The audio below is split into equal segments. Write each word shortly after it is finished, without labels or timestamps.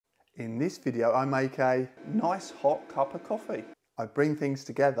In this video I make a nice hot cup of coffee. I bring things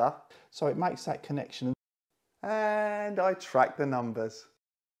together so it makes that connection and I track the numbers.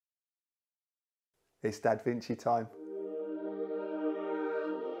 It's DADvinci time.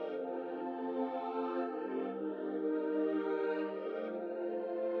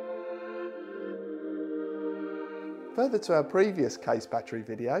 Further to our previous case battery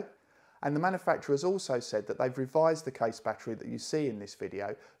video, and the manufacturer has also said that they've revised the case battery that you see in this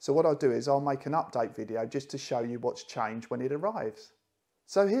video. So what I'll do is I'll make an update video just to show you what's changed when it arrives.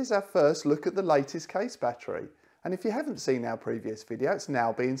 So here's our first look at the latest case battery. And if you haven't seen our previous video, it's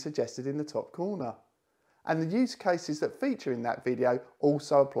now being suggested in the top corner. And the use cases that feature in that video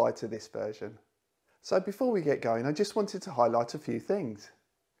also apply to this version. So before we get going, I just wanted to highlight a few things.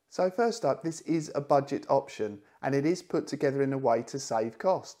 So first up, this is a budget option and it is put together in a way to save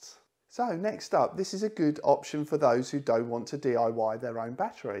costs. So next up, this is a good option for those who don't want to DIY their own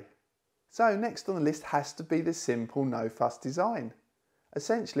battery. So next on the list has to be the simple no fuss design.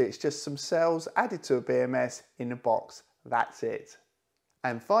 Essentially it's just some cells added to a BMS in a box, that's it.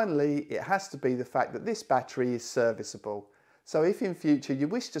 And finally it has to be the fact that this battery is serviceable. So if in future you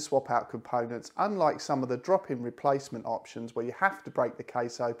wish to swap out components, unlike some of the drop-in replacement options where you have to break the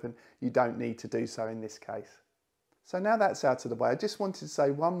case open, you don't need to do so in this case. So now that's out of the way, I just wanted to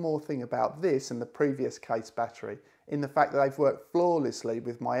say one more thing about this and the previous case battery, in the fact that they've worked flawlessly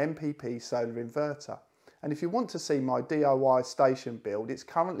with my MPP solar inverter. And if you want to see my DIY station build, it's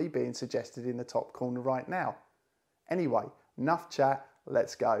currently being suggested in the top corner right now. Anyway, enough chat,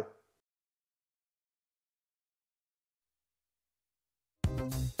 let's go.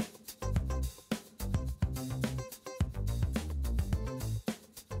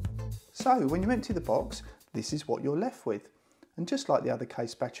 So when you empty the box, this is what you're left with. And just like the other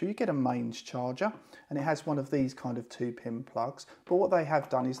case battery, you get a mains charger and it has one of these kind of 2-pin plugs. But what they have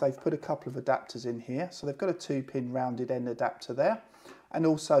done is they've put a couple of adapters in here. So they've got a 2-pin rounded end adapter there, and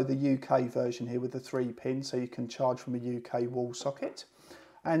also the UK version here with the 3-pin, so you can charge from a UK wall socket.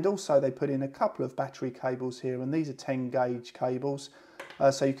 And also they put in a couple of battery cables here, and these are 10 gauge cables.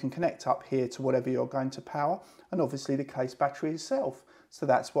 So you can connect up here to whatever you're going to power, and obviously the case battery itself. So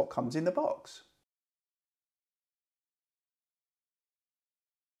that's what comes in the box.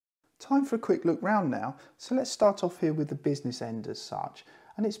 Time for a quick look round now. So let's start off here with the business end as such.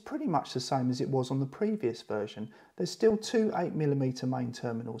 And it's pretty much the same as it was on the previous version. There's still two 8mm main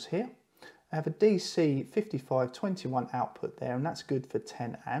terminals here. I have a DC 5521 output there, and that's good for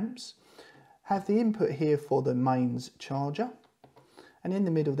 10 amps. Have the input here for the mains charger. And in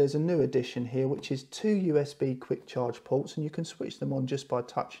the middle there's a new addition here, which is two USB quick charge ports, and you can switch them on just by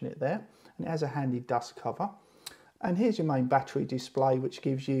touching it there. And it has a handy dust cover. And here's your main battery display, which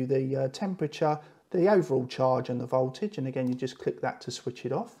gives you the temperature, the overall charge and the voltage. And again, you just click that to switch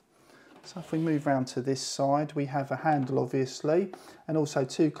it off. So if we move around to this side, we have a handle obviously, and also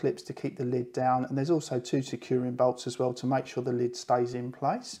two clips to keep the lid down. And there's also two securing bolts as well to make sure the lid stays in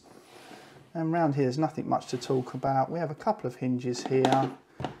place. And around here, there's nothing much to talk about. We have a couple of hinges here.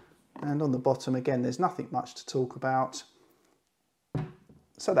 And on the bottom, again, there's nothing much to talk about.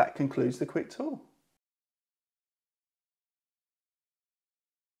 So that concludes the quick tour.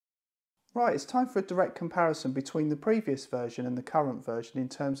 Right, it's time for a direct comparison between the previous version and the current version in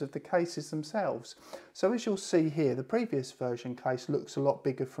terms of the cases themselves. So as you'll see here, the previous version case looks a lot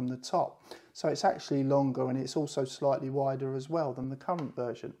bigger from the top. So it's actually longer and it's also slightly wider as well than the current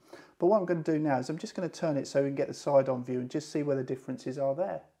version. But what I'm going to do now is I'm just going to turn it so we can get the side-on view and just see where the differences are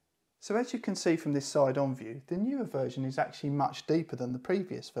there. So as you can see from this side-on view, the newer version is actually much deeper than the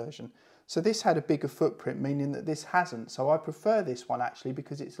previous version. So this had a bigger footprint, meaning that this hasn't. So I prefer this one actually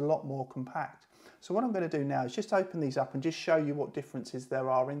because it's a lot more compact. So what I'm going to do now is just open these up and just show you what differences there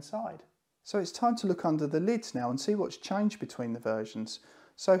are inside. So it's time to look under the lids now and see what's changed between the versions.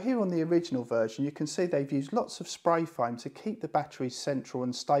 So here on the original version, you can see they've used lots of spray foam to keep the batteries central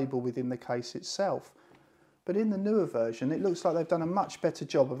and stable within the case itself. But in the newer version, it looks like they've done a much better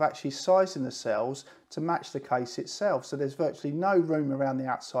job of actually sizing the cells to match the case itself. So there's virtually no room around the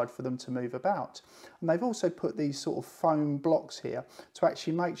outside for them to move about. And they've also put these sort of foam blocks here to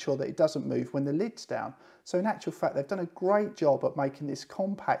actually make sure that it doesn't move when the lid's down. So in actual fact, they've done a great job at making this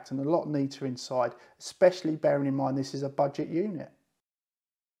compact and a lot neater inside, especially bearing in mind this is a budget unit.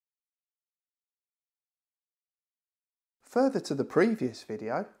 Further to the previous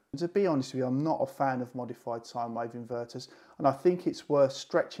video, to be honest with you, I'm not a fan of modified sine wave inverters, and I think it's worth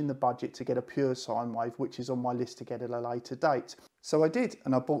stretching the budget to get a pure sine wave, which is on my list to get at a later date. So I did,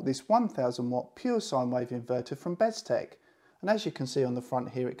 and I bought this 1000 watt pure sine wave inverter from BESTEK. And as you can see on the front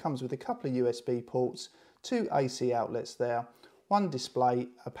here, it comes with a couple of USB ports, two AC outlets there, one display,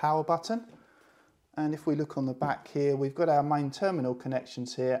 a power button. And if we look on the back here, we've got our main terminal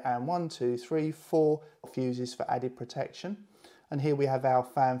connections here, and 1, 2, 3, 4 fuses for added protection. And here we have our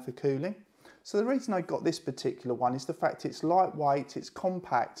fan for cooling. So the reason I got this particular one is the fact it's lightweight, it's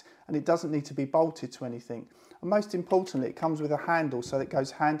compact, and it doesn't need to be bolted to anything. And most importantly, it comes with a handle so that it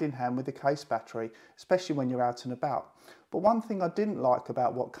goes hand in hand with the case battery, especially when you're out and about. But one thing I didn't like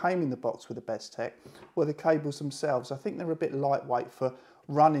about what came in the box with the BESTEK were the cables themselves. I think they're a bit lightweight for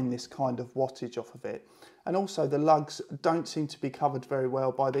running this kind of wattage off of it. And also the lugs don't seem to be covered very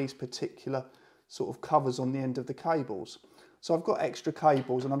well by these particular sort of covers on the end of the cables. So I've got extra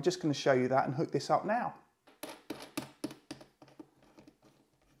cables, and I'm just going to show you that and hook this up now.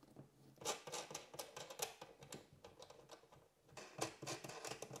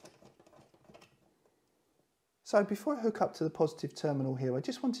 So before I hook up to the positive terminal here, I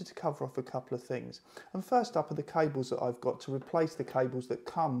just wanted to cover off a couple of things. And first up are the cables that I've got to replace the cables that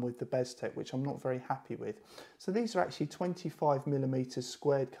come with the BESTEK, which I'm not very happy with. So these are actually 25mm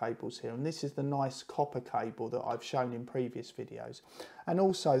squared cables here, and this is the nice copper cable that I've shown in previous videos. And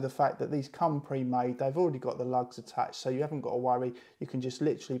also the fact that these come pre-made, they've already got the lugs attached, so you haven't got to worry, you can just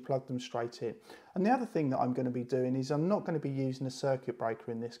literally plug them straight in. And the other thing that I'm going to be doing is I'm not going to be using a circuit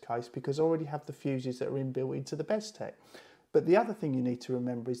breaker in this case, because I already have the fuses that are inbuilt into the BESTEK. But the other thing you need to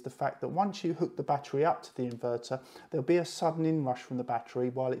remember is the fact that once you hook the battery up to the inverter, there'll be a sudden inrush from the battery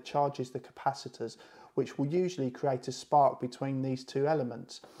while it charges the capacitors, which will usually create a spark between these two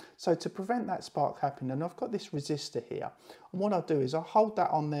elements. So to prevent that spark happening, I've got this resistor here, and what I'll do is I'll hold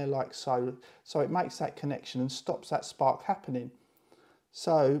that on there like so, so it makes that connection and stops that spark happening.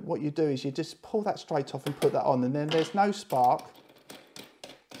 So what you do is you just pull that straight off and put that on, and then there's no spark.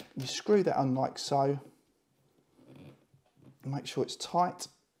 You screw that on like so, make sure it's tight,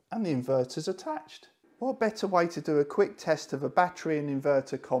 and the inverter's attached. What better way to do a quick test of a battery and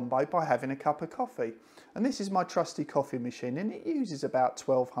inverter combo by having a cup of coffee? And this is my trusty coffee machine, and it uses about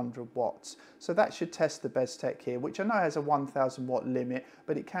 1200 watts. So that should test the BESTEK here, which I know has a 1000 watt limit,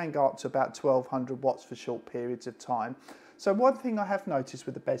 but it can go up to about 1200 watts for short periods of time. So one thing I have noticed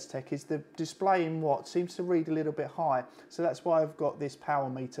with the BESTEK is the display in watts seems to read a little bit high. So that's why I've got this power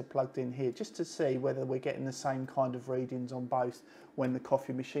meter plugged in here, just to see whether we're getting the same kind of readings on both when the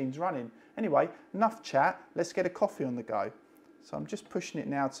coffee machine's running. Anyway, enough chat, let's get a coffee on the go. So I'm just pushing it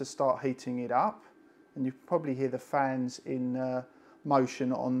now to start heating it up. And you can probably hear the fans in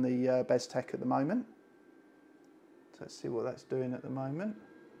motion on the BESTEK at the moment. So let's see what that's doing at the moment.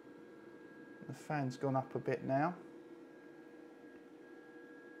 The fan's gone up a bit now.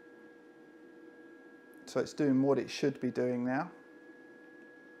 So it's doing what it should be doing now.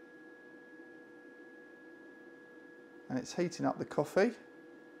 And it's heating up the coffee.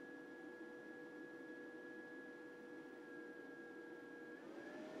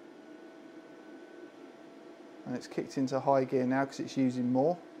 And it's kicked into high gear now because it's using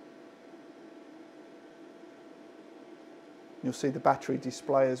more. You'll see the battery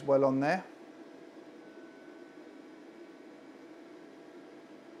display as well on there.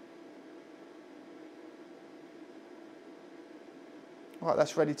 Right,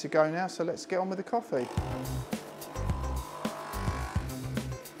 that's ready to go now, so let's get on with the coffee.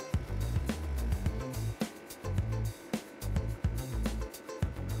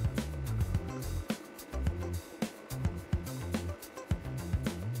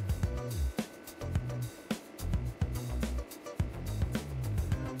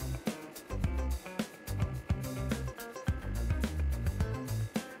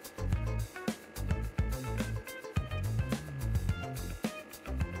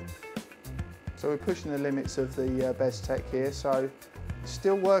 So we're pushing the limits of the BESTEK here, so it's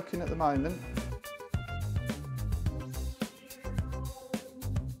still working at the moment.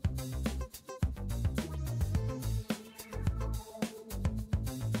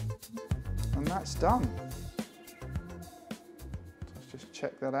 And that's done. Let's just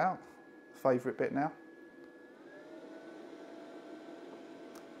check that out. Favourite bit now.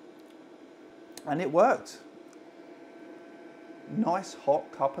 And it worked. Nice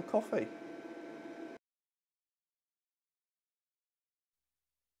hot cup of coffee.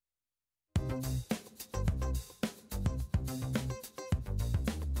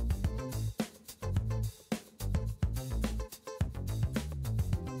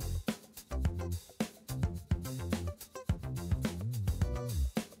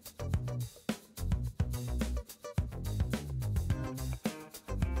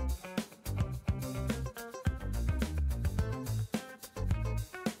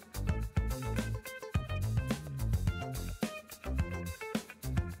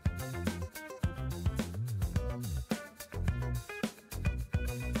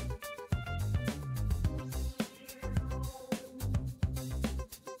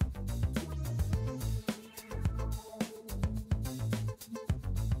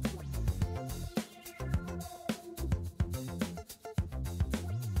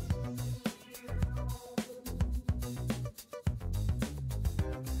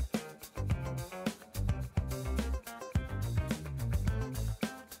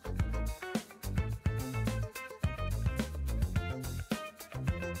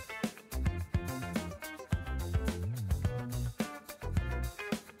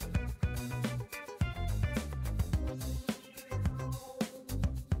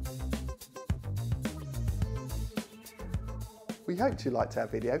 We hoped you liked our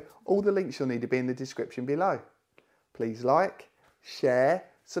video. All the links you'll need to be in the description below. Please like, share,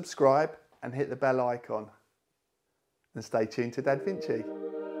 subscribe and hit the bell icon. And stay tuned to DADvinci.